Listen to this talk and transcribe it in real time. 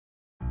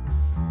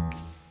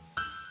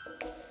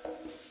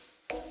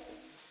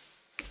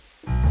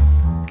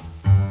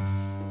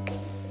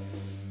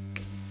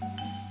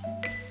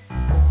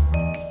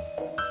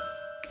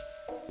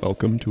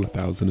Welcome to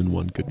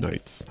 1001 Good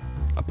Nights,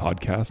 a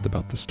podcast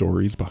about the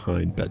stories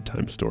behind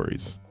bedtime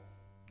stories.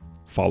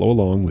 Follow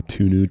along with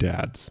two new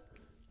dads,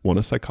 one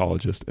a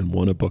psychologist and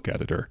one a book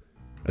editor,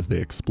 as they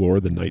explore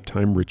the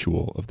nighttime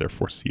ritual of their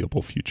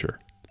foreseeable future.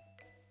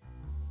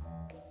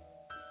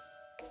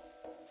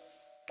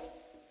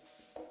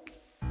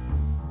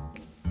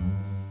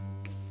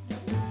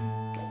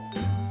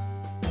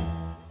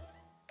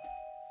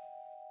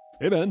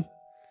 Hey, Ben.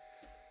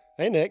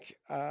 Hey Nick,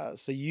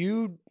 so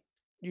you've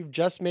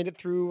just made it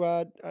through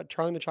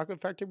Charlie and the Chocolate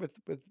Factory with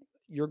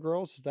your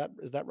girls.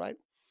 Is that right?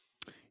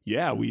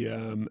 Yeah, we,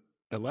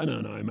 Elena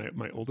and I,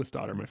 my oldest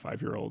daughter, my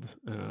 5-year-old,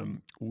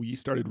 we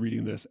started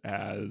reading this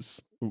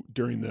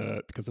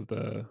because of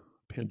the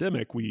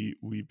pandemic,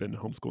 we've been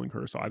homeschooling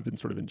her. So I've been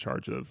sort of in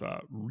charge of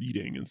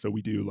reading. And so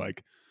we do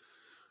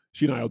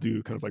she and I will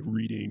do kind of like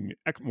reading,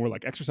 more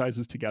like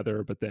exercises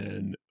together, but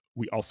then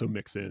we also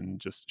mix in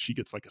she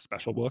gets like a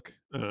special book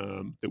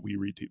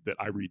that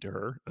I read to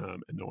her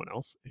and no one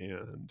else.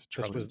 And This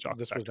Charlie and the was Chocolate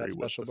this was Factory that was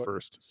special the book.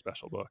 first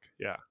special book.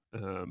 Yeah.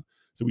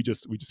 So we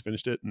just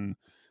finished it, and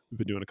we've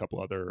been doing a couple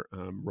other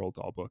Roald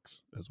Dahl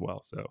books as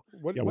well. So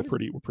What yeah, what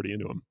did we're pretty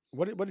into them.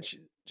 what did she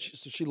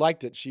so she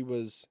liked it. She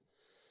was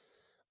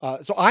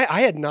so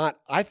I had not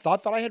I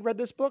thought that I had read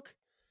this book,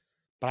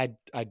 but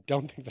I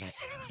don't think that I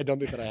I don't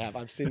think that I have.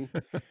 I've seen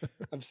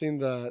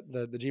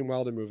the Gene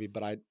Wilder movie,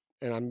 but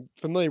I'm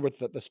familiar with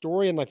the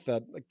story and like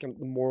kind of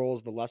the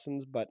morals, the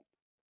lessons, but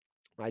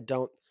I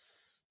don't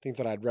think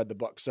that I'd read the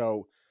book.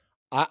 So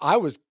I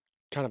was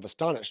kind of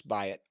astonished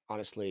by it,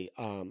 honestly.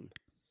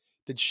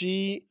 Did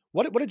she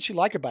what did she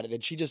like about it?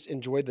 Did she just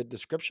enjoy the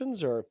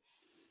descriptions or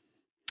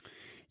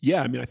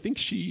Yeah, I mean, I think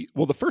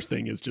the first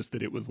thing is just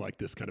that it was like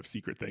this kind of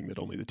secret thing that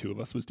only the two of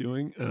us was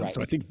doing. So right?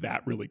 I think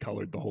that really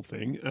colored the whole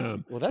thing. Well,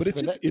 But that's it's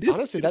I mean, just, that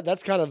honestly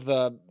that's kind of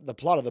the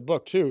plot of the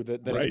book too.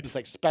 That it's right. this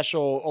like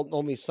special.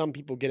 Only some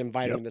people get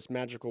invited Yep. in this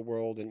magical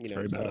world, and It's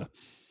very so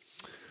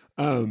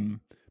meta.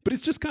 But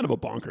it's just kind of a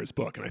bonkers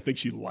book, and I think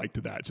she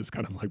liked that, just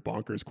kind of like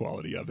bonkers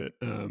quality of it.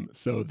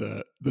 So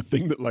the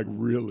thing that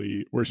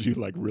where she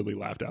like really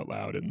laughed out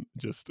loud and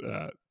just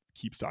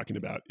keeps talking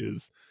about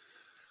is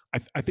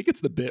I think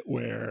it's the bit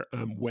where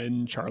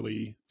when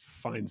Charlie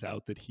finds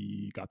out that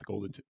he got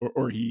the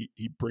or he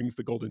brings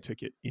the golden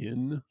ticket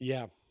in,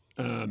 yeah,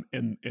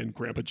 and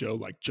Grandpa Joe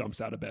like jumps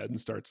out of bed and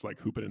starts like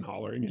hooping and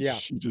hollering, and yeah,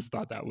 she just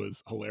thought that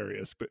was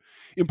hilarious. But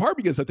in part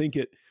because I think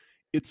it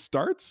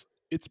starts,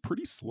 it's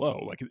pretty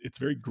slow, like it's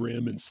very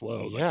grim and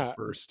slow, like the yeah.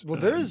 first. Well,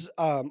 there's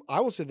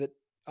I will say that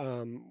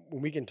when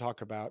we can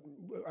talk about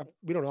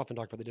we don't often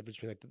talk about the difference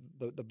between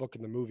like the book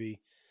and the movie,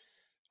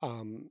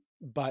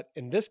 but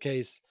in this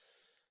case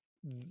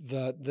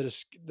the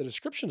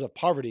descriptions of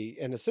poverty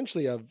and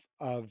essentially of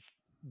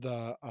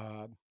the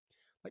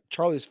like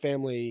Charlie's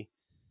family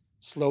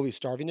slowly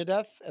starving to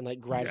death and like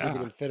gradually Yeah,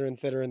 getting thinner and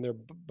thinner and their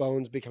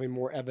bones becoming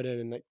more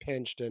evident and like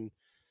pinched and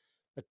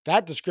like,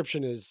 that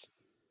description is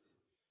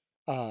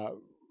uh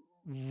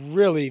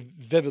really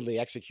vividly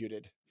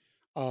executed,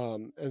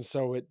 and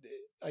so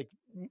like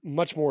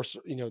much more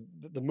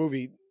the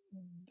movie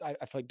I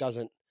feel like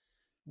doesn't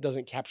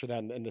capture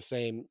that in the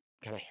same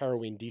kind of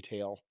harrowing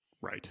detail.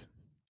 right.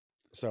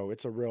 So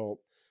it's a real,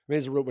 I mean,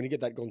 it's a real, when you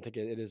get that golden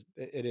ticket,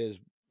 it is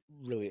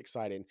really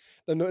exciting.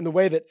 And the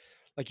way that,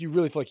 like, you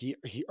really feel like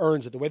he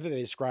earns it, the way that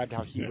they described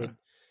how he Yeah. would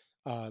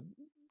uh,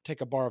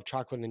 take a bar of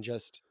chocolate and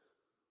just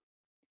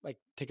like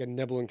take a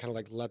nibble and kind of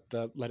like let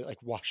it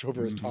like wash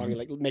over his tongue Hmm. and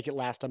like make it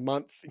last a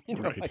month,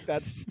 Right. like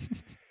that's,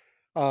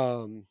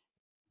 um,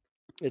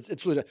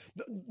 it's really,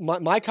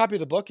 my copy of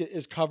the book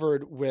is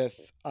covered with,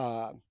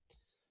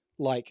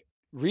 like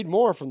read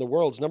more from the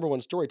world's number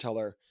one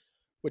storyteller,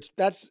 which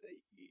that's,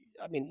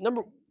 I mean,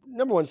 number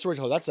one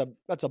storyteller. That's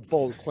a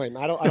bold claim.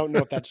 I don't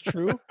know if that's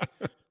true,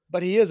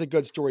 but he is a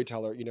good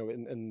storyteller.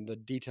 In the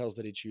details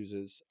that he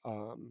chooses.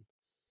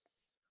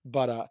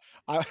 But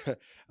I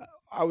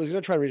I was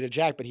gonna try and read it to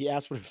Jack, but he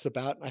asked what it was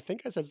about, and I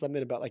think I said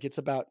something about like it's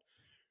about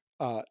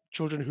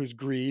children whose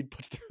greed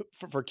puts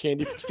for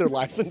candy puts their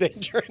lives in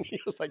danger, and he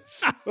was like,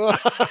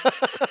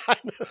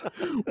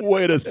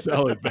 Way to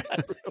sell it, man.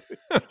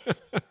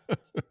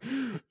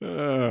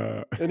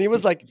 and he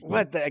was like, That's funny.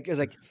 "What the heck?" Is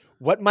like,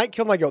 "What might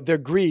kill them?" I go, Their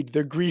greed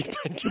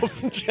might kill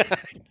them,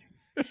 Jack.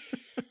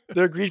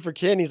 Their greed for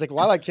candy. He's like, "Well,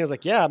 I like candy." I was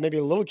like, "Yeah, maybe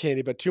a little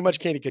candy, but too much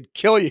candy could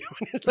kill you."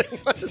 And he's like,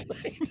 "What is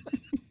like,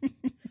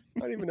 I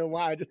don't even know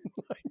why I didn't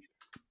like."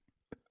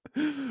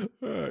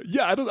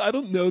 Yeah, I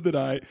don't know that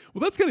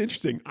well, that's kind of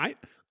interesting. I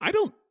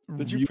don't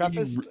Did you really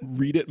preface?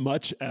 read it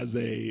much as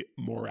a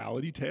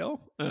morality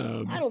tale.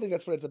 I don't think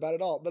that's what it's about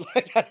at all. But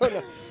like, I don't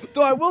know.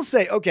 Though I will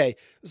say, okay,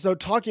 so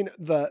talking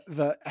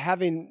the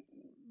having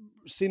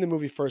seen the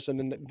movie first, and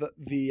then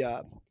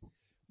the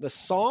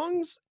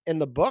songs in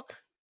the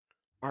book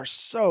are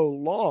so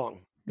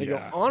long. They go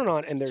Yeah, on and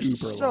on, it's and they're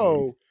super long.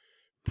 so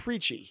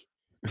preachy,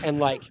 and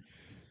like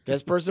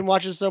this person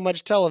watches so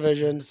much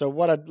television, so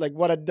what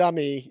a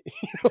dummy.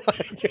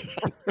 like,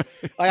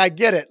 I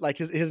get it. Like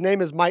his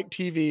name is Mike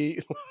TV.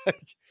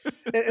 Like,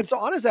 and so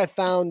honestly, I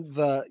found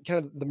the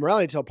kind of the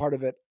morality tale part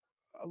of it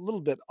a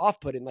little bit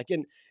off-putting. Like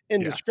in Yeah.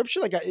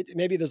 description, like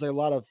maybe there's like a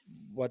lot of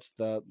what's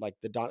the like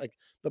like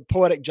the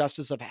poetic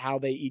justice of how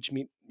they each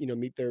meet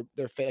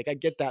their fate. Like I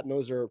get that, and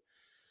those are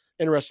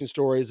interesting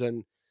stories,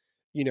 and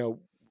you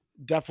know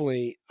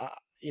definitely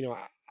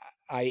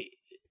I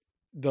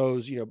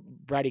those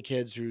bratty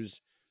kids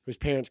whose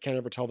parents can't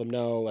ever tell them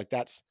no. Like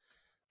that's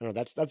I don't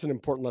know, that's an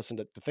important lesson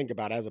to think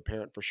about as a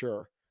parent for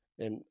sure.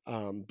 And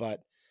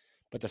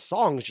but the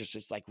song is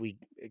just like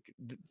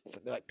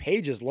like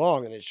pages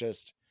long, and it's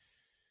just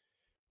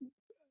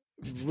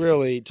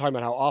really talking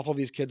about how awful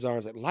these kids are.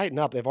 It's like lighten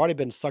up. They've already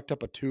been sucked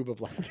up a tube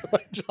of like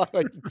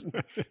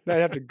now I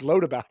have to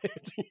gloat about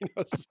it.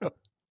 So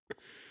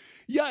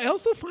Yeah, I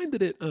also find that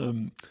that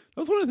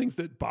was one of the things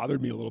that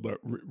bothered me a little bit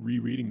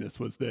rereading this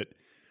was that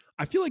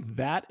I feel like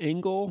that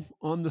angle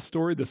on the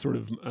story, the sort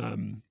of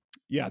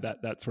yeah,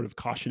 that sort of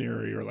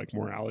cautionary or like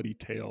morality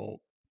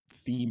tale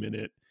theme in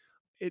it,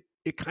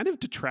 it kind of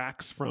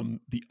detracts from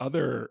the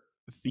other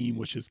theme,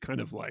 which is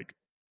kind of like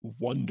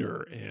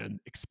wonder and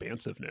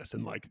expansiveness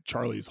and like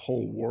Charlie's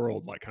whole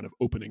world like kind of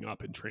opening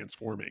up and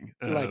transforming.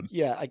 like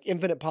yeah, like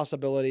infinite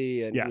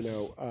possibility, and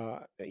Yes.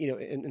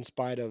 in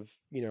spite of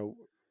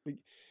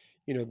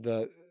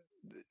the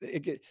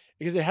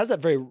because it has that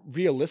very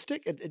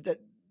realistic that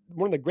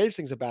one of the greatest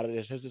things about it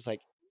is it has this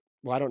like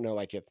well I don't know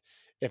like if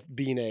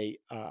being a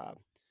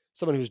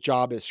someone whose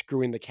job is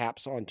screwing the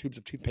caps on tubes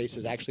of toothpaste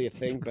is actually a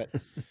thing, but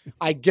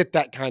I get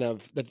that kind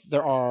of that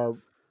there are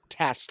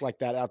tasks like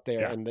that out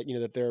there, Yeah. and that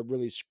that they're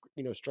really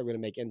struggling to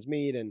make ends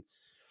meet. And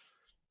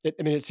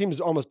I mean it seems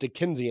almost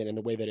Dickensian in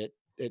the way that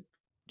it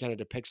kind of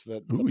depicts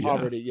the Ooh, yeah.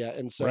 poverty. Yeah.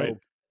 And Right. so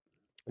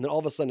and then all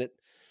of a sudden it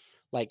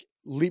like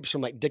leaps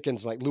from like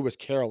Dickens, like Lewis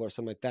Carroll or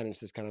something like that. And it's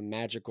this kind of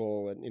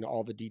magical, and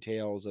all the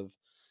details of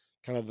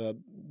kind of the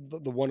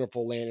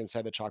wonderful land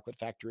inside the chocolate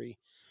factory.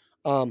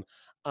 Um,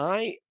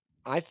 I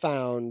I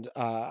found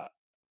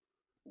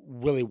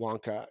Willy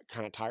Wonka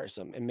kind of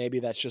tiresome, and maybe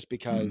that's just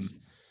because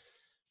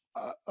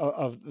Mm,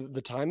 of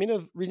the timing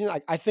of reading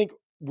it. I think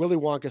Willy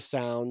Wonka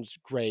sounds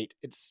great.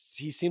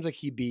 He seems like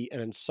he'd be an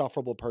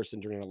insufferable person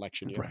during an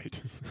election year,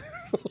 right.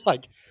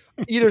 like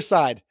either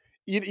side,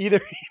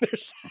 either either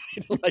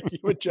side. Like he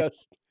would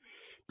just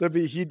there'd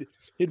be he'd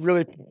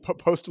really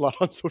post a lot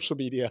on social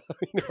media,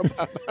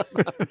 about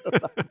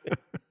it.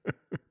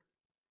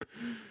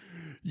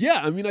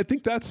 Yeah, I mean, I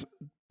think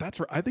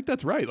I think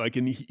that's right. Like,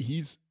 and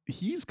he's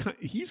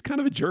kind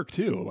of a jerk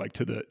too, like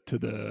to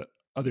the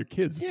other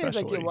kids Yeah, he's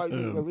like, yeah,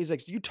 especially. he's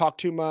like, you talk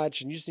too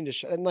much, and you just need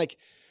to and like,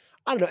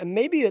 I don't know, and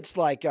maybe it's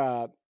like,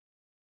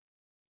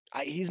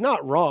 he's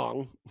not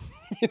wrong,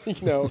 you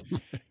know,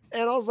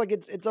 and I was like,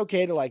 it's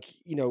okay to like,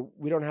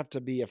 we don't have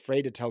to be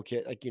afraid to tell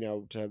kid like,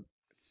 to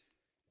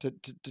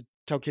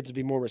tell kids to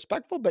be more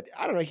respectful, but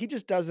I don't know, he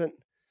just doesn't.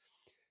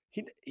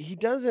 He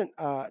doesn't.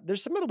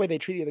 There's some other way they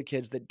treat the other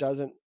kids that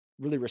doesn't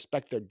really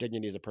respect their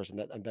dignity as a person.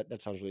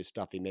 That sounds really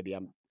stuffy. Maybe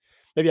I'm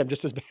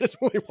just as bad as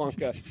Willy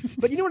Wonka,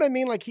 but you know what I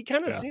mean. Like he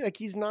kind of Yeah. seems like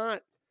he's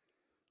not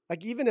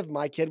like even if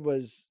my kid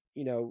was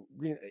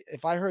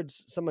if I heard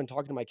someone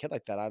talking to my kid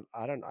like that,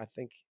 I don't I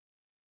think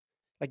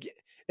like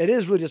it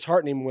is really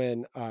disheartening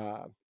when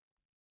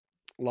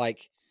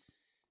like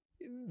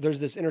there's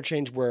this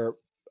interchange where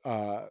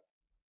uh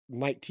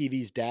Mike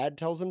TV's dad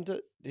tells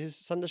his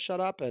son to shut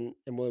up, and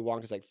Willy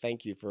Wonka's like,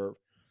 "Thank you for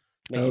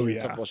making Oh, an yeah.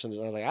 acceptable sentence."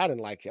 And I was like,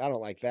 I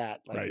don't like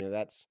that. Like,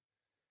 Right.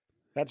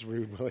 that's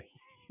rude, Willie.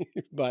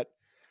 but,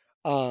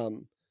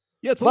 um,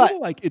 Yeah, it's a but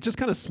little like it just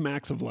kinda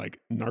smacks of, like,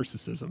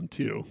 narcissism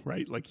too,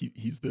 right? Like,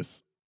 he's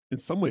this in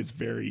some ways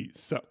very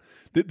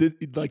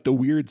like, the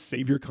weird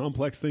savior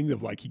complex thing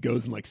of, like, he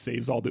goes and, like,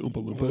 saves all the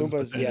Oompa Oompa Loompas, but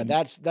Loompas, yeah, then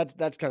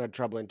that's kind of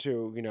troubling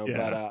too, but,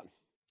 yeah,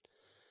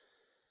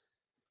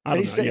 I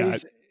and don't know, yeah,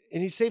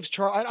 he saves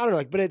Charles. I don't know,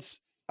 like, but it's,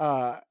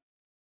 uh,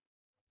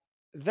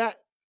 that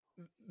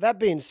that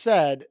being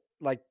said,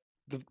 like,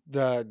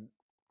 the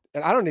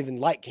and I don't even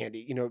like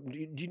candy, you know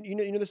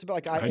this about,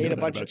 like, I know that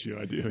about you,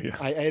 I do, yeah.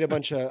 I ate a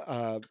bunch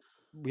of,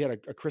 we had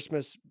a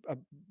Christmas,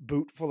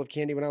 boot full of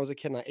candy when I was a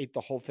kid, and I ate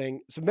the whole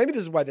thing. So maybe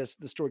this is why this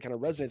story kind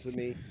of resonates with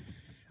me.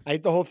 I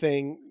ate the whole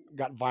thing,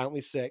 got violently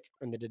sick,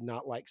 and they did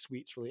not like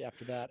sweets really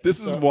after that. And This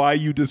is so why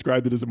you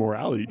described it as a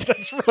morality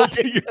that's tale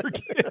to right. your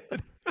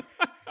kid.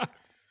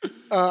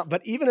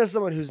 But even as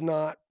someone who's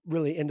not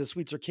really into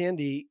sweets or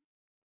candy,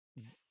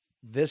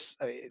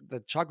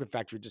 the chocolate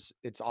factory just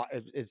it's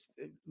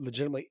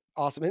legitimately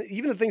awesome. And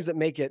even the things that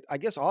make it, I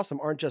guess, awesome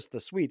aren't just the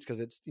sweets because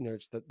it's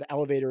it's the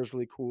elevator is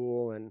really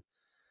cool,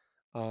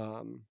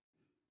 um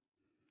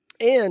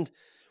and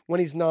when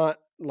he's not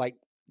like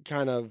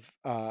kind of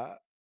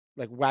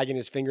like wagging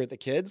his finger at the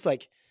kids,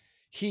 like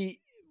he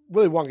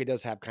Willy Wonka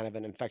does have kind of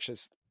an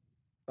infectious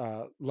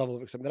level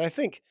of excitement that I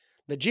think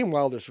that Gene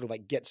Wilder sort of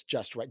like gets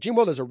just right. Gene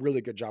Wilder does a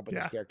really good job with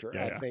this Yeah, character,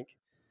 yeah, I yeah. think.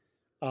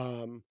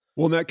 Um,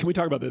 Well, now can we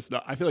talk about this?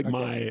 I feel like okay,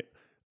 my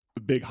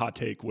big hot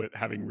take with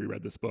having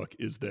reread this book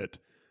is that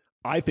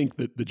I think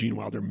that the Gene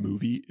Wilder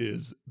movie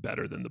is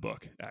better than the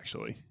book,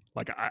 actually.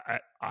 Like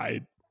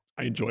I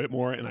enjoy it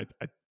more, and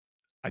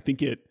I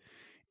think it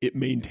it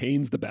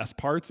maintains the best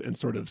parts and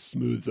sort of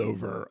smooths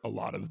over a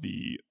lot of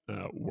the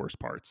worst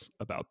parts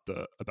about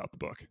the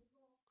book.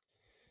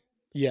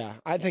 Yeah,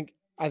 I think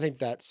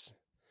that's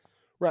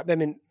right. I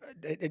mean,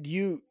 did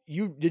you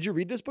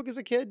read this book as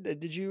a kid?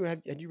 Did you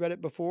have had you read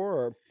it before?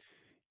 Or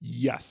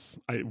Yes,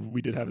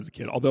 we did have as a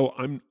kid. Although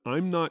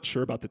I'm not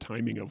sure about the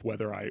timing of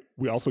whether I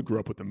we also grew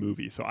up with the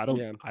movie, so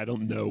yeah, I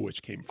don't know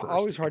which came first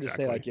always hard to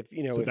say. exactly. Like if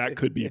you know So that if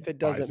could be if it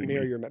doesn't biasing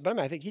mirror me. your, but I mean,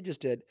 I think he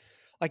just did.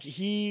 Like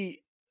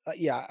he,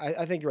 yeah,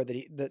 I think you're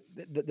right that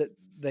that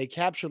they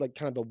captured like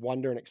kind of the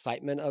wonder and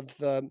excitement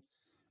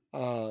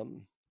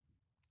um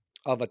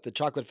of like the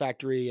chocolate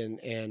factory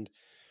and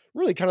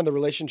really kind of the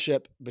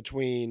relationship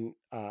between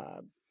Charlie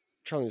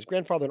and his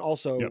grandfather and Yep.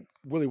 also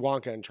Willy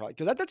Wonka and Charlie,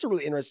 because that's a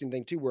really interesting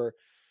thing too, where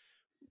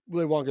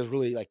Willy Wonka is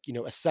really like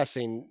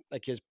assessing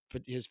like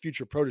his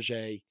future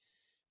protege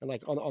and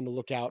like on the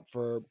lookout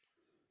for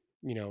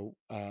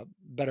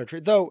better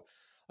treat. Though,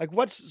 like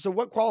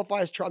what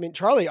qualifies Charlie? I mean,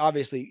 Charlie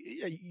obviously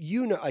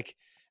like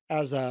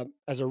as a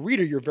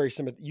reader, you're very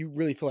similar. You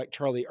really feel like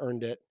Charlie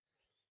earned it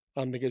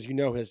because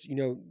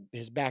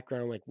his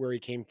background, like where he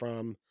came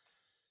from.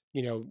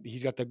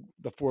 He's got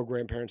the four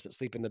grandparents that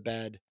sleep in the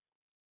bed.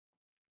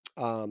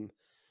 Um,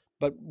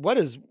 but what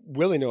does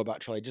Willie know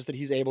about Charlie? Just that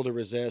he's able to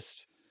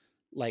resist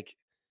like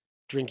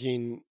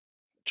drinking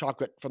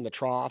chocolate from the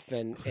trough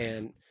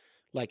and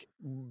like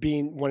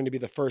being wanting to be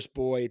the first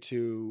boy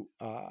to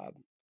uh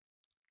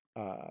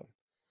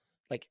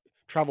like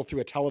travel through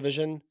a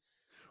television.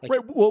 Like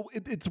Right. Well,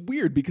 it's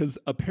weird because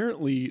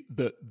apparently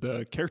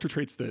the character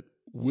traits that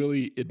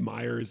Willie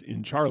admires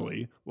in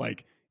Charlie,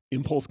 like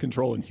impulse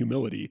control and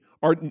humility,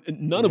 are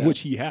none of yeah,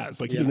 which he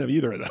has. Like he doesn't yeah, have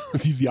either of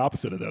those. He's the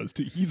opposite of those.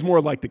 He's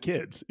more like the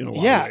kids in a lot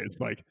of yeah. ways.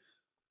 Like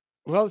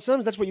Well,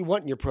 sometimes that's what you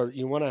want in your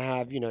you want to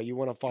have, you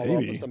want to follow up with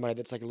maybe, somebody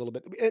that's like a little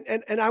bit,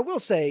 and I will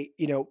say,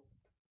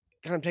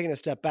 kind of taking a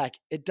step back,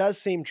 it does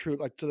seem true,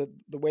 like to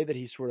the way that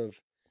he sort of,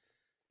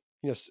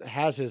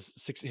 has his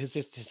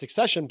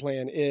succession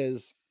plan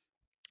is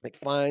like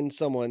find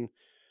someone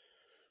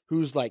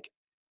who's like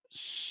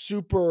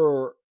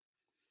super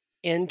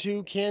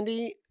into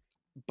candy,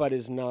 but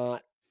is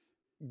not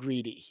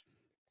greedy,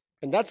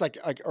 and that's like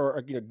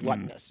or mm,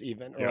 gluttonous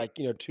even, or yep.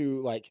 like too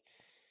like,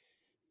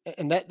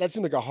 and that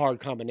seems like a hard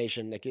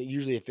combination. Like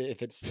usually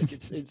if it's like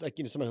it's like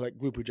somebody like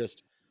Gloop who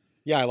just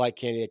yeah I like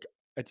candy. Like,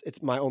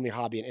 it's my only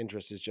hobby and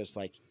interest is just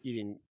like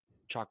eating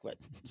chocolate.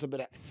 So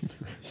but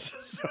so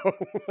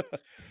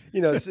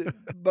so,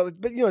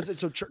 but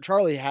so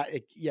Charlie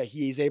yeah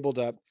he's able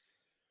to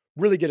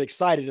really get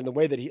excited, and the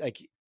way that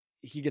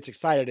he gets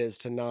excited is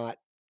to not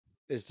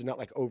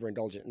like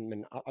overindulge it.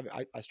 And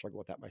I struggle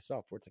with that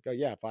myself, where it's like, oh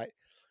yeah, if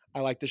I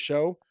like the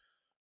show,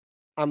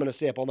 I'm gonna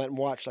stay up all night and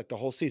watch like the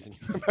whole season.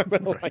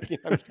 Right. Like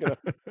I'm just gonna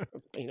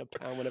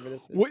pound whatever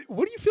this is. What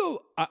do you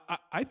feel?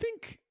 I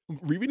think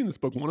rereading this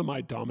book, one of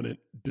my dominant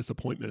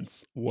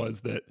disappointments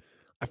was that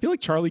I feel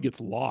like Charlie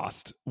gets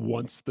lost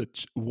once the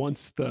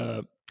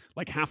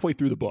like halfway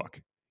through the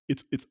book.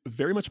 It's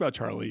very much about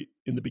Charlie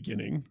in the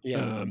beginning,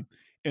 Yeah,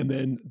 and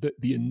then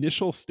the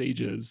initial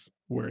stages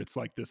where it's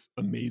like this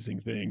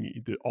amazing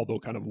thing, although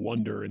kind of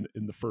wonder in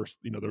the first,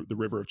 the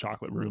river of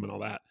chocolate room and all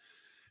that.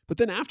 But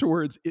then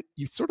afterwards,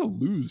 you sort of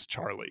lose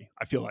Charlie.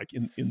 I feel like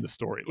in the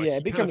story, like yeah.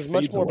 It he kind of becomes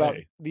much fades more about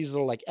away. these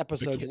little like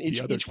episodes, and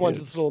The other each one's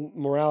this kids, little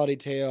morality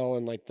tale,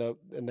 and like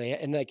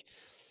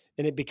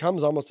and it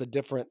becomes almost a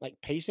different like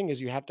pacing, as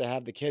you have to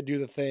have the kid do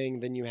the thing,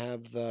 then you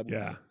have the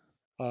yeah,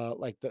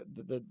 like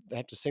they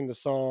have to sing the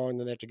song,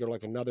 then they have to go to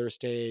like another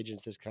stage. And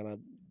it's this kind of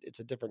it's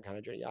a different kind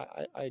of journey.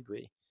 I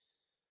agree.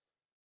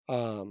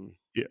 Um,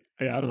 yeah.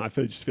 I don't know.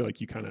 Just feel like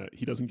he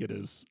doesn't get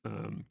as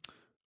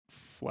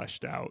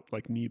fleshed out.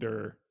 Like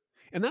neither,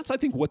 and that's I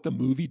think what the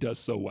movie does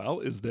so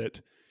well is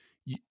that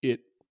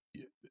it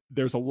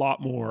there's a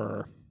lot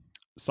more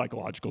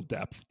psychological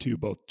depth to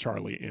both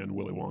Charlie and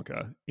Willy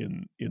Wonka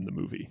in the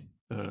movie.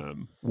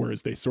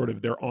 Whereas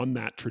they're on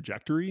that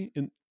trajectory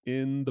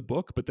in the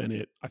book, but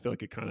then I feel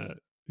like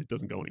it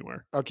doesn't go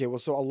anywhere. okay, well,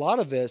 so a lot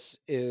of this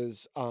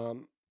is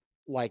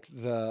like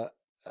the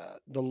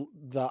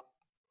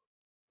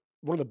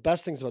one of the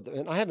best things about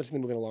and I haven't seen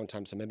the movie in a long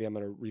time, so maybe I'm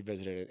going to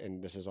revisit it,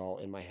 and this is all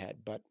in my head,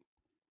 but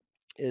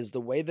is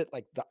the way that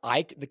like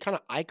the kind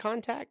of eye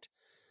contact,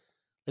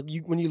 like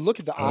when you look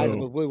at the eyes of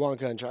Oh, Willy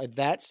Wonka and Charlie,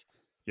 that's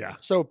yeah,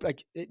 so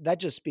like that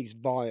just speaks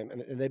volume,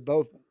 and they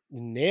both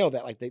nail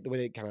that, like the way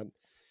they kind of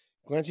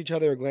glance at each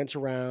other or glance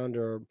around,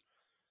 or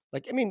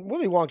like I mean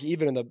Willy Wonka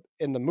even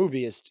in the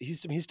movie is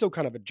he's still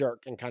kind of a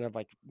jerk and kind of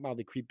like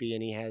mildly creepy,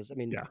 and he has I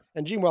mean yeah.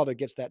 and Gene Wilder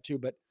gets that too,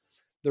 but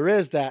there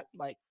is that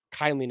like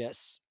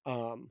kindliness,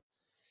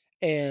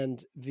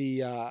 and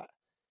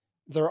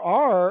there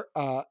are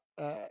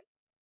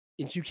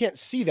and you can't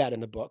see that in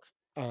the book,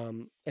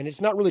 and it's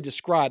not really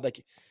described.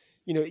 Like,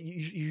 you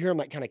hear him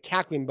like kind of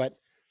cackling, but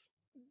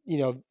you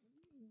know,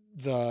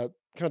 the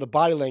kind of the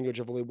body language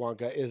of Willy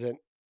Wonka isn't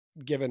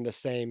given the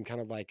same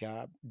kind of like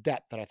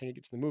depth that I think it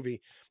gets in the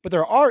movie. But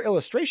there are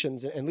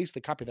illustrations, at least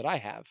the copy that I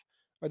have.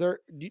 Are there?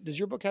 Does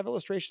your book have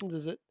illustrations?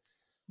 Is it?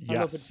 I don't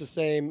know if it's the Yes,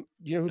 same.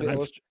 You know who and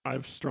the I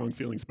have strong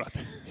feelings about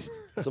this.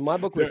 so my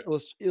book was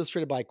They're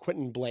illustrated by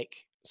Quentin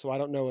Blake. So I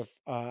don't know if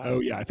oh,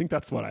 yeah, I think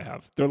that's what I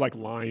have. They're like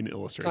line kind of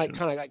illustrations,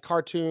 like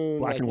cartoon,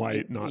 black like and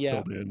white, not yeah.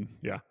 filled in.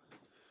 Yeah.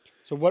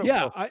 So what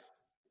Yeah, I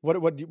what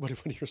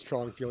are your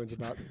strong feelings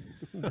about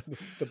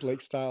the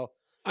Blake style?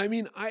 I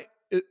mean,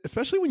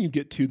 especially when you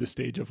get to the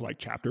stage of like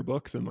chapter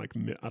books and like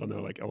I don't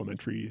know, like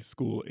elementary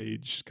school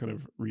age kind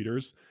of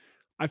readers,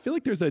 I feel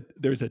like there's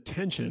a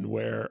tension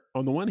where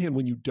on the one hand,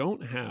 when you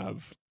don't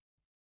have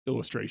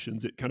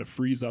illustrations, it kind of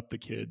frees up the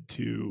kid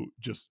to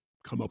just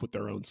come up with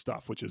their own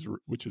stuff, which is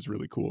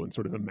really cool and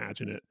sort of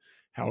imagine it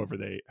however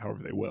they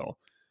will.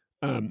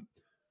 Um,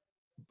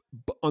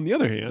 but on the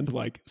other hand,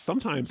 like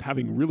sometimes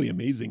having really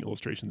amazing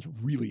illustrations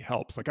really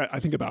helps. Like I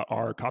think about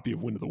our copy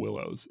of Wind of the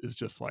Willows is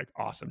just like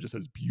awesome, just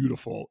has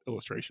beautiful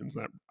illustrations.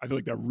 And that I feel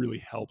like that really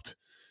helped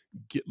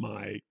get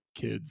my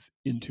kids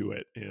into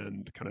it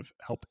and kind of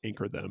help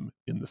anchor them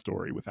in the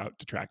story without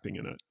detracting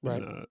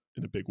Right.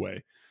 in a big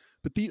way.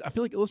 But I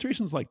feel like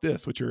illustrations like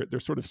this, which are they're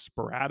sort of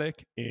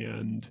sporadic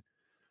and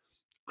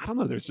I don't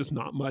know, there's just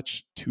not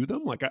much to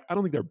them. Like I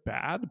don't think they're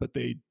bad, but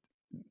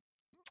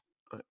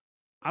uh,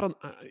 I don't.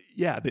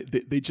 Yeah,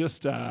 they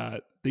just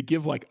they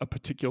give like a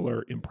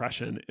particular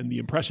impression, and the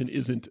impression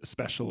isn't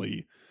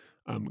especially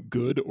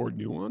good or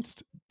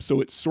nuanced.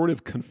 So it sort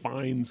of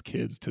confines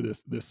kids to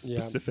this Yeah.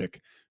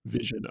 specific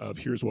vision of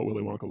here's what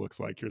Willy Wonka looks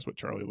like, here's what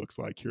Charlie looks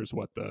like, here's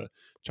what the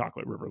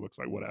Chocolate River looks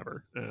like,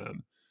 whatever.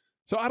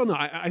 So I don't know.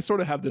 I sort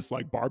of have this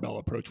like barbell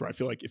approach where I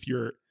feel like if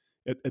you're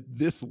at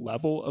this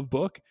level of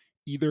book,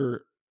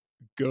 either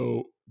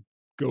go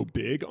go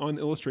big on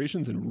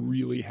illustrations and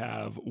really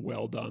have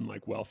well done,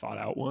 like well thought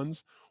out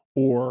ones,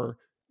 or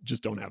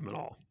just don't have them at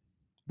all.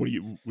 What do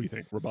you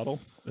think?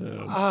 Rebuttal?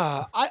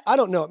 I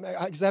don't know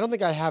because I don't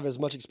think I have as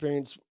much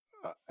experience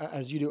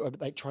as you do,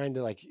 like trying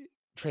to like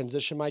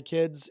transition my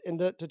kids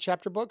into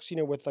chapter books. You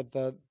know, with like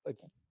the like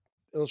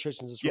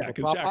illustrations and Yeah,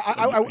 historical because prop. Jack's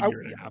a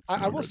year and a half I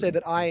will younger say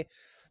than that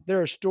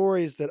there are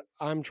stories that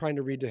I'm trying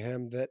to read to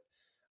him that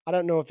I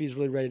don't know if he's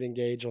really ready to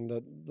engage on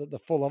the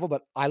full level,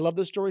 but I love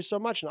this story so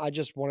much, and I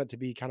just want it to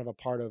be kind of a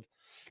part of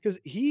because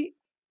he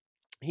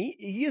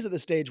is at the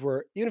stage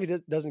where even if he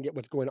doesn't get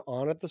what's going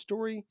on at the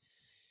story,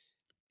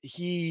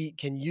 he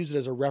can use it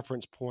as a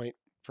reference point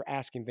for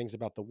asking things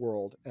about the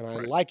world, and I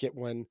right. like it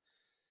when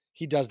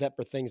he does that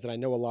for things that I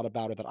know a lot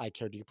about or that I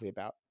care deeply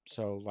about.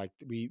 So like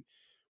we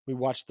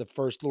watched the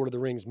first Lord of the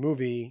Rings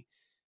movie,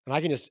 and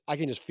I can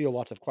just feel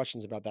lots of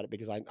questions about that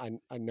because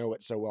I know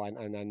it so well,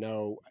 and I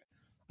know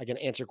I can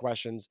answer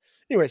questions.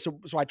 Anyway, so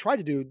I tried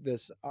to do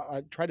this.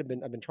 I've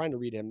been trying to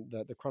read him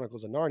the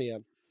Chronicles of Narnia,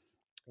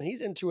 and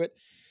he's into it.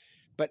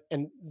 But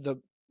and the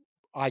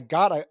I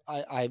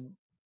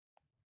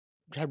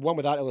had one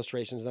without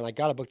illustrations, and then I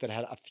got a book that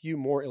had a few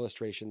more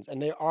illustrations, and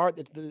they're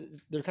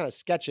kind of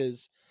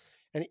sketches,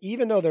 and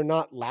even though they're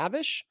not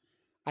lavish,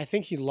 I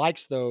think he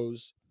likes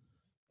those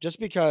just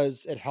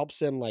because it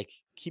helps him like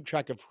keep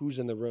track of who's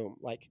in the room.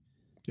 Like,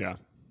 Yeah.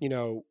 you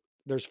know,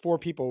 there's four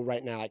people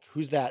right now. Like,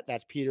 who's that?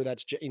 That's Peter.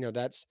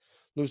 That's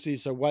Lucy.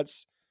 So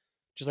what's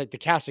just like the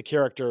cast of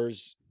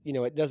characters? You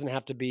know, it doesn't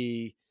have to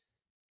be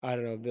I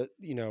don't know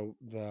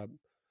the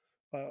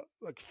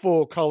like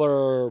full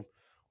color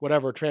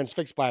whatever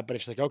transfixed by it, but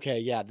it's like okay,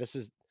 yeah, this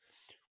is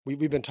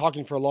we've been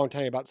talking for a long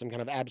time about some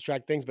kind of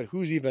abstract things, but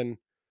who's even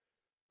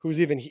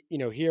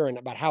here and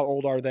about how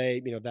old are they,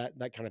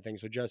 that kind of thing.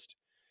 So just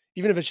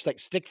even if it's just like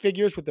stick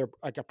figures with their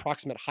like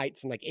approximate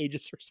heights and like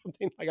ages or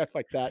something like I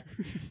like that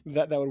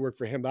would work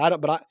for him. But I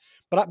don't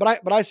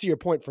but I see your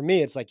point. For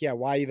me it's like, yeah,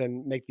 why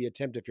even make the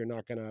attempt if you're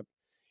not gonna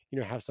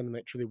have something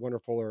like truly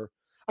wonderful? Or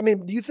I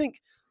mean, do you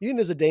think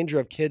there's a danger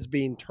of kids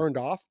being turned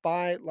off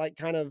by like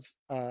kind of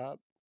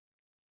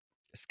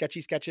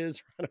sketchy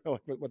sketches? I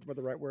don't know what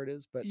the right word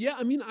is, but Yeah,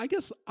 I mean, I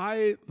guess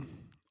I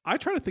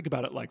try to think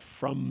about it like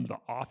from the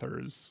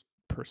author's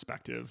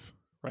perspective,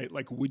 right?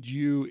 Like would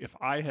you if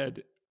I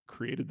had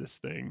created this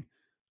thing,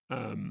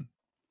 um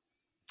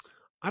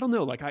I don't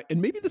know, like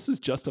and maybe this is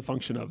just a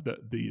function of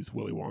these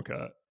Willy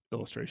Wonka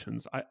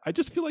illustrations. I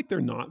just feel like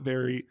they're not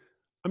very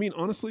I mean,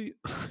 honestly,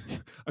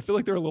 I feel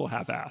like they're a little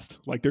half-assed.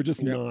 Like they're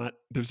just yeah, not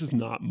there's just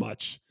not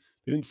much.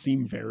 They didn't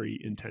seem very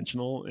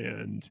intentional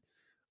and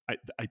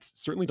I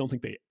certainly don't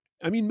think they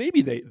I mean,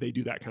 maybe they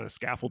do that kind of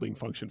scaffolding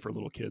function for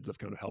little kids of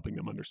kind of helping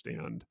them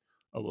understand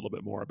a little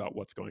bit more about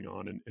what's going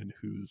on and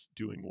who's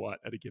doing what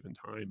at a given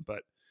time.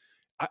 But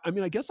I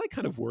mean, I guess I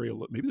kind of worry a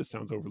little. Maybe this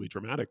sounds overly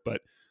dramatic,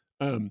 but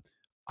um,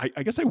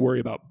 I guess I worry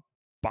about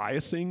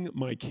biasing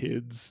my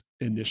kids'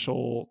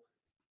 initial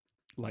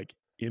like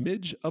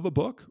image of a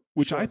book,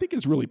 which I sure, think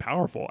is really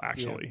powerful, yeah,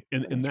 actually. I think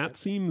And it's great. that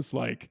seems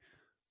like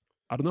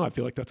I don't know. I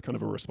feel like that's kind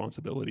of a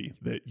responsibility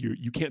that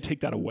you can't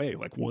take that away.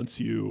 Like once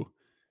you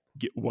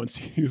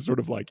sort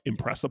of like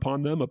impress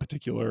upon them a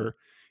particular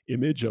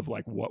image of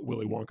like what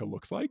Willy Wonka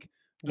looks like,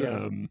 Yeah.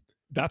 um,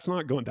 that's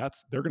not going.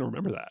 That's they're going to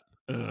remember that.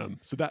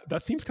 So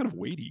that seems kind of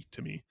weighty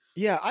to me.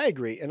 Yeah, I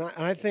agree, and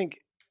I think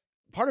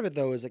part of it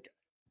though is like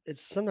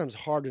it's sometimes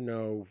hard to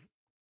know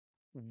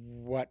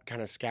what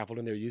kind of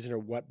scaffolding they're using or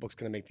what book's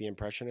going to make the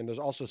impression. And there's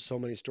also so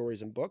many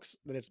stories in books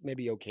that it's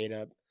maybe okay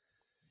to.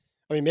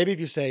 I mean, maybe if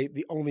you say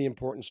the only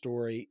important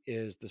story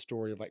is the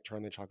story of like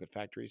Charlie and the Chocolate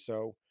Factory,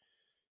 so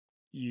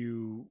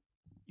you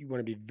you want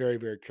to be very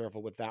very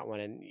careful with that one,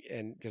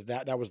 and because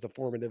that was the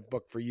formative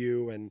book for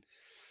you, and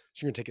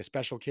so you're gonna take a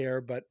special care.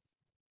 But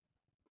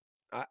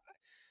I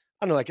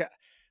don't know, like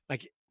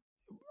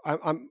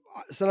I'm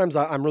sometimes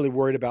I'm really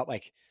worried about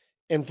like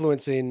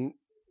influencing,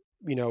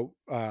 you know,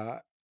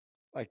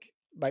 like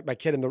my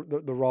kid in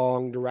the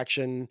wrong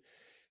direction.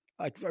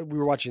 Like we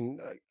were watching,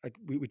 like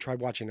we tried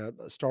watching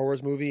a Star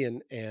Wars movie,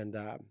 and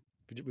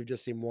we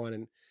just seen one,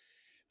 and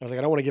I was like,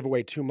 I don't want to give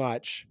away too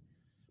much,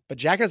 but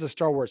Jack has a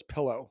Star Wars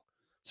pillow,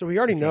 so he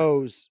already Okay.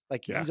 knows.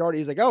 Like Yeah.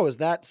 he's like, oh, is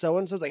that so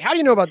and so? It's like, how do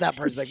you know about that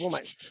person? He's like,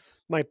 well,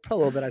 my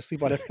pillow that I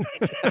sleep on every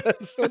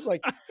night. So it's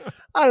like,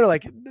 I don't know,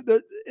 like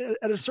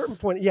at a certain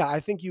point, yeah, I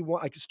think you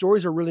want like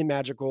stories are really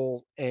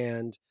magical,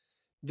 and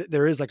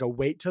there is like a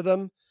weight to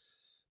them,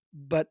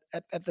 but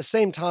at the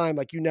same time,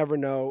 like you never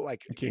know,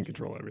 like You can't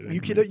control everything.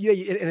 you I can, mean, yeah,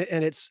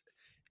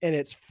 and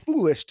it's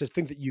foolish to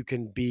think that you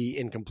can be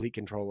in complete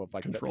control of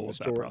like control the of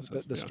that story,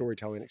 process. the Yeah.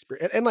 storytelling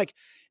experience, and like,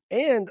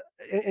 and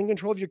in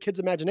control of your kid's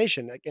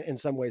imagination, like in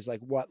some ways,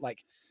 like what,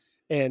 like,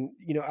 and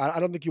I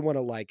don't think you want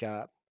to like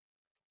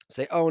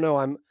say, oh no,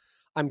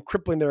 I'm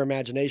crippling their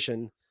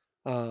imagination.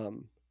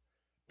 Um,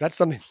 that's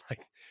something like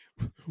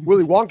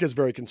Willy Wonka is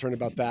very concerned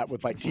about that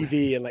with like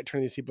TV and like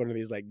turning these people into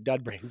these like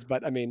dud brains.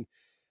 But I mean,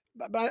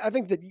 but I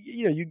think that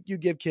you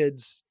give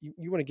kids,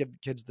 you want to give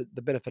kids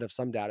the benefit of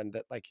some doubt, and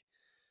that like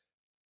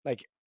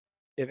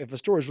if a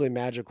story is really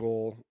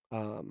magical, I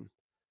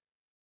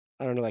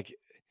don't know, like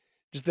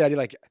just the idea,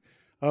 like,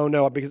 oh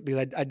no, because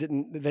I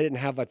didn't, they didn't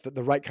have like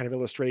the right kind of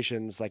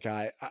illustrations, like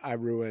I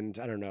ruined,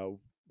 I don't know,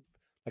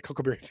 like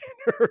Huckleberry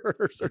Finn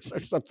or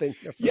something,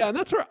 Yeah, for and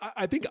that's where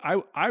I think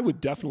I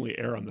would definitely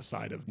err on the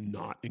side of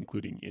not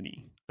including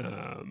any.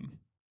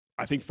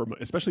 I think for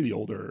especially the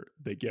older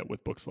they get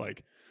with books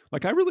like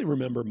I really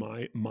remember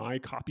my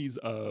copies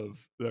of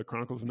the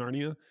Chronicles of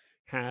Narnia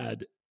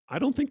had I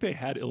don't think they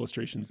had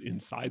illustrations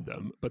inside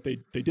them, but they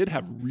did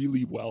have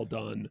really well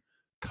done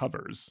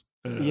covers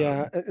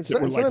yeah, that were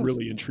and like sometimes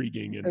really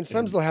intriguing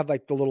they'll have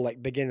like the little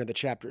like beginning of the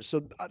chapters.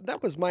 So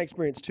that was my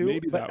experience too.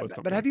 maybe that was But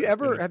something like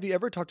that. Yeah. have you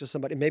ever talked to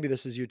somebody? Maybe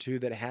this is you too,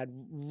 that had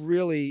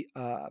really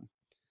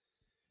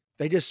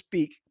they just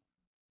speak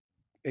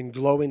in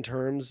glowing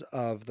terms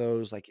of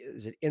those, like,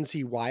 is it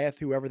NC Wyeth,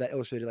 whoever that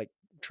illustrated like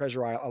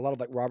Treasure Isle, a lot of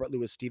like Robert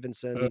Louis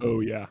Stevenson Oh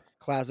yeah.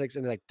 classics,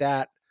 and like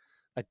that,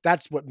 like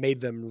that's what made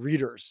them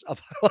readers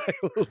of like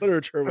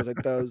literature, was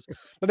like those.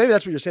 But maybe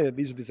that's what you're saying, that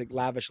these are these like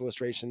lavish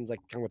illustrations, like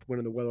kind of with Wind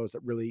in the Willows,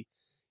 that really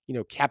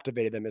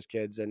captivated them as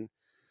kids. And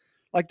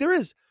like there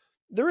is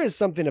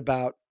something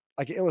about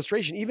like an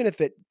illustration, even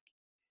if it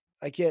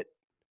like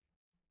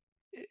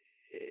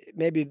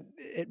maybe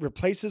it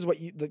replaces what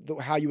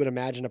how you would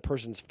imagine a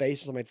person's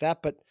face or something like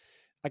that, but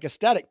like a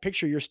static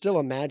picture, you're still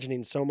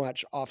imagining so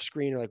much off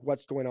screen, or like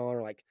what's going on,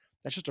 or like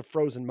that's just a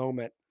frozen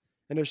moment.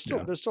 And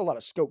Yeah. there's still a lot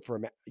of scope for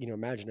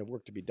imaginative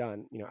work to be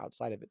done,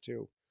 outside of it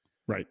too.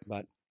 Right.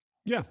 But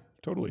Yeah.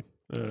 Totally.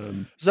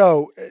 Um,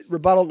 so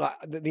rebuttal, no,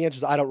 the answer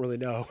is I don't really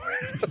know.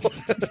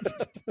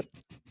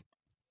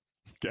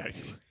 okay.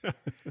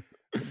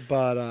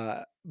 But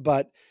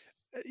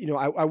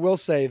I will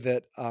say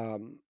that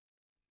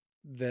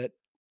that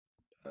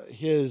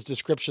his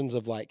descriptions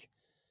of like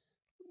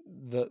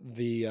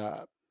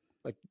the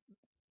like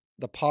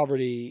the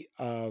poverty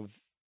of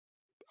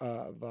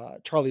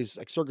Charlie's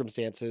like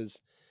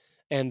circumstances,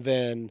 and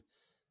then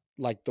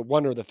like the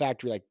wonder of the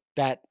factory, like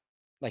that,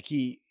 like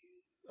the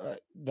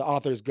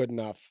author is good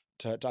enough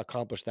to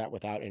accomplish that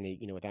without any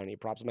without any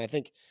props. I mean, I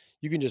think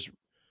you can just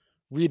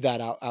read that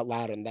out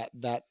loud, and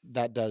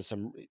that does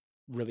some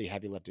really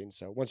heavy lifting.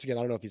 So once again,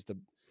 I don't know if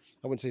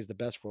I wouldn't say he's the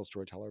best world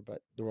storyteller,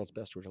 but the world's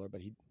best storyteller,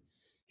 but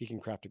he can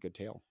craft a good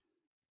tale.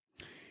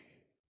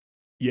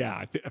 Yeah,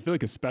 I feel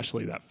like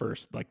especially that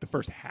first, like the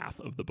first half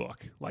of the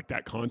book, like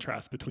that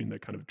contrast between the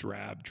kind of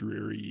drab,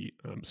 dreary,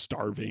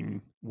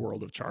 starving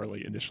world of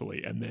Charlie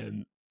initially, and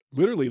then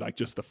literally like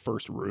just the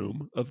first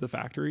room of the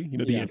factory. You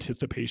know, the Yeah,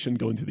 anticipation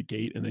going through the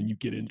gate, and then you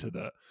get into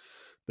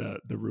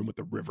the room with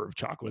the river of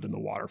chocolate and the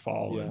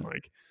waterfall, and yeah.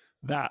 like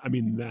that. I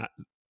mean, that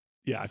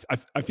yeah,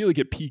 I feel like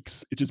it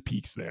peaks. It just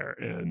peaks there,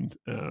 and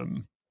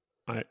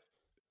I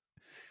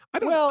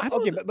Well, I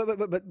okay,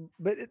 don't.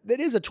 but it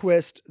is a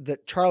twist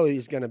that Charlie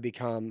is going to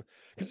become.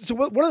 So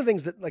one of the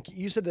things that, like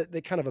you said, that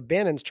they kind of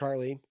abandons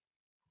Charlie,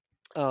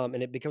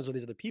 and it becomes with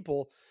these other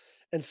people.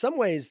 In some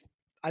ways,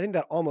 I think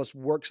that almost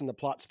works in the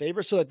plot's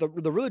favor. So, like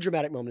the really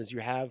dramatic moment is you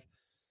have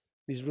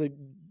these really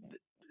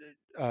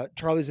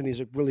Charlie's in these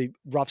like, really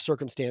rough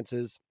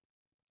circumstances,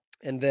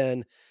 and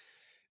then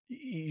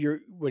you're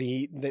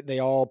when they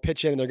all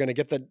pitch in, and they're going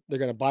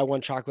to buy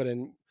one chocolate,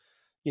 and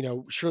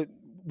sure,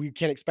 we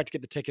can't expect to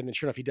get the ticket. And then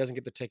sure enough, he doesn't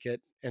get the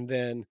ticket. And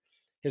then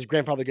his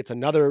grandfather gets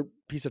another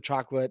piece of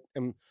chocolate,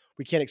 and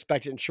we can't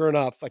expect it. And sure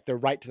enough, like they're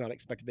right to not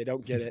expect it. They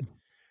don't get it.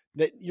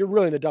 that you're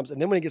really in the dumps.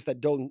 And then when he gets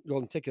that golden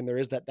ticket, and there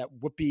is that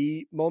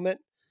whoopee moment,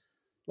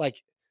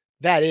 like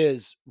that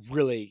is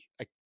really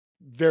like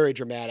very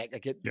dramatic.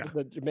 Like Yeah.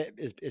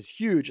 is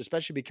huge,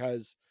 especially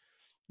because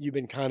you've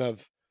been kind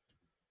of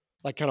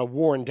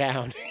worn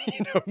down,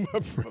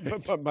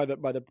 Right. by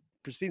the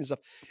preceding stuff.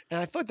 And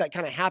I feel like that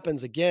kind of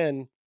happens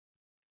again,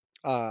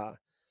 uh,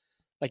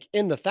 like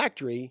in the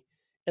factory,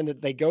 and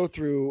that they go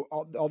through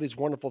all these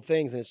wonderful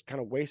things, and it's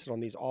kind of wasted on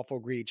these awful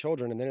greedy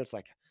children. And then it's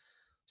like,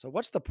 so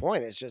what's the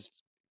point? It's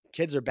just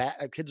kids are bad,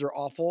 kids are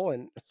awful,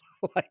 and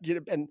like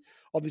and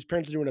all these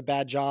parents are doing a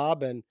bad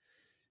job, and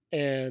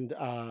and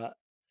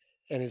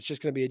it's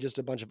just going to be just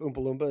a bunch of Oompa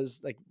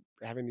Loompas like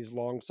having these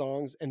long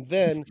songs, and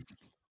then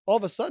all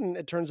of a sudden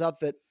it turns out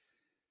that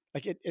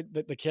like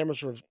the camera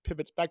sort of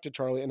pivots back to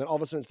Charlie, and then all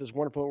of a sudden it's this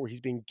wonderful moment where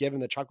he's being given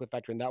the chocolate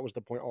factory, and that was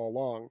the point all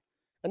along.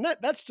 And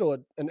that's still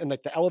and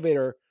like the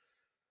elevator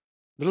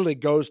literally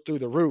goes through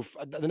the roof.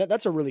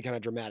 That's a really kind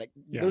of dramatic.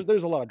 Yeah.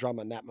 There's a lot of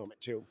drama in that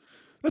moment too.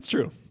 That's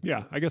true.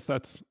 Yeah. I guess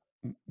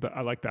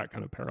I like that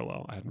kind of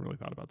parallel. I hadn't really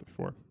thought about that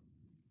before.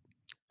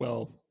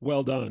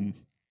 Well done,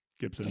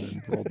 Gibson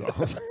and Roald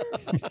Dahl.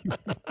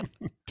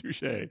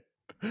 Touche.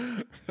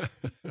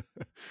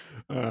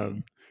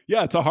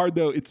 Yeah, it's a hard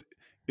though. It's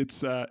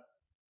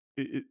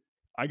it,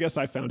 I guess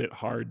I found it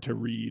hard to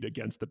read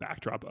against the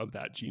backdrop of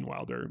that Gene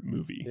Wilder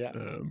movie Yeah,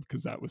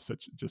 because that was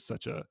such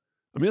a.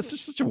 I mean, it's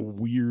just such a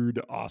weird,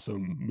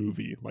 awesome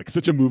movie. Like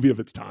such a movie of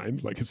its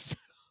times. Like it's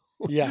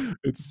yeah,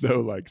 it's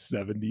so like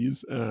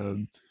 70s.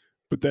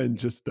 But then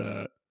just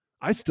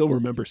I still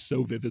remember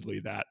so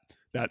vividly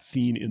that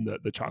scene in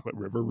the chocolate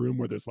river room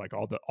where there's like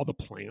all the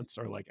plants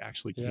are like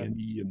actually yeah.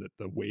 candy and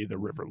the way the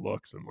river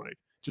looks and like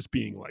just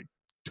being like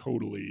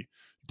totally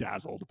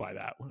dazzled by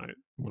that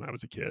when I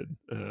was a kid.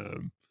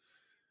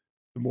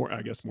 More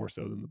I guess more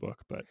so than the book,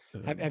 but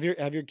Have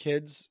your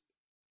kids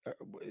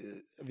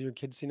have your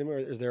kids seen them, or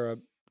is there a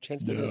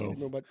chance they're going to see no,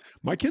 them? Or what?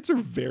 my kids are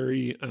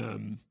very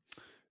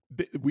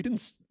we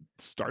didn't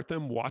start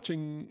them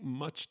watching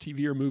much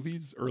TV or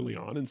movies early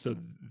on, and so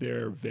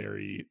they're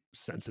very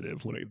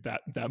sensitive when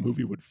that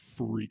movie would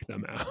freak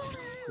them out.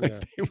 Like Yeah,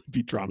 they would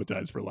be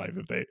traumatized for life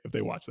if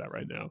they watch that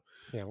right now.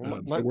 yeah.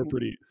 Well, So we're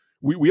pretty.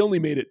 We only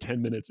made it 10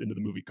 minutes into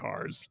the movie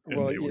Cars, and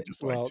well, they were yeah,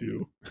 just like well.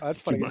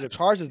 That's too funny because much.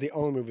 Cars is the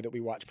only movie that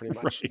we watch pretty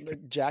much.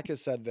 Right. Jack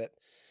has said that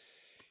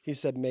he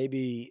said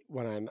maybe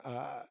when I'm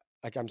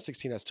like I'm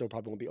 16, I still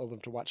probably won't be old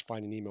enough to watch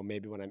Finding Nemo.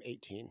 Maybe when I'm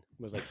 18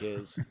 was like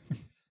his. I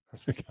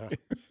was like, Okay.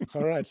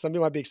 all right. Some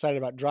people might be excited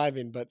about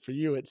driving, but for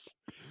you, it's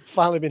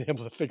finally being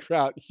able to figure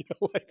out,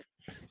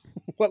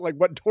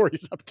 what door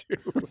he's up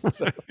to.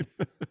 So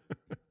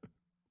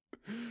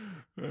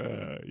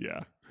Right.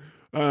 Yeah.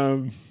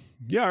 Um,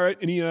 yeah. All right.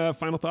 Any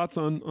final thoughts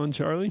on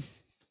Charlie?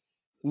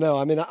 no,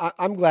 I mean,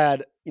 I'm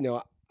glad.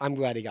 I'm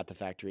glad he got the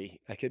factory.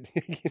 I could,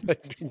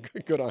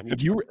 good on you,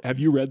 Charlie. Have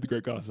you read The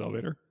Great Glass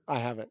Elevator? I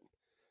haven't.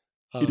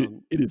 It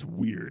Um, it is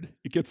weird.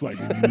 It gets like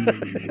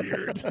really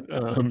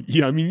weird.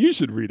 Yeah, I mean you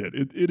should read it.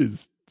 It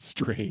is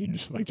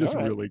strange, like all just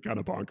right. really kind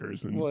of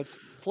bonkers. And Well, it's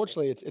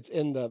fortunately it's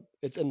in the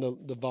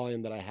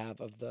volume that I have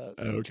of the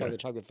okay, Charlie the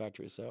Chocolate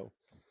Factory. So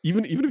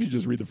even if you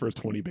just read the first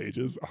 20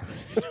 pages,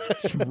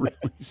 it's really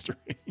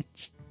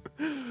strange.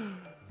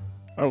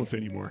 I won't say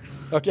anymore.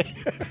 okay.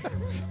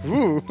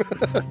 Ooh.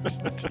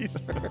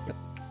 Teaser.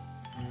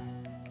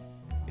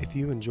 If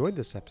you enjoyed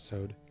this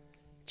episode,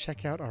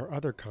 check out our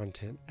other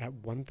content at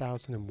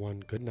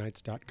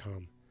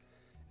 1001goodnights.com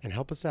and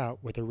help us out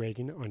with a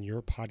rating on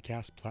your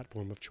podcast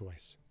platform of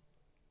choice.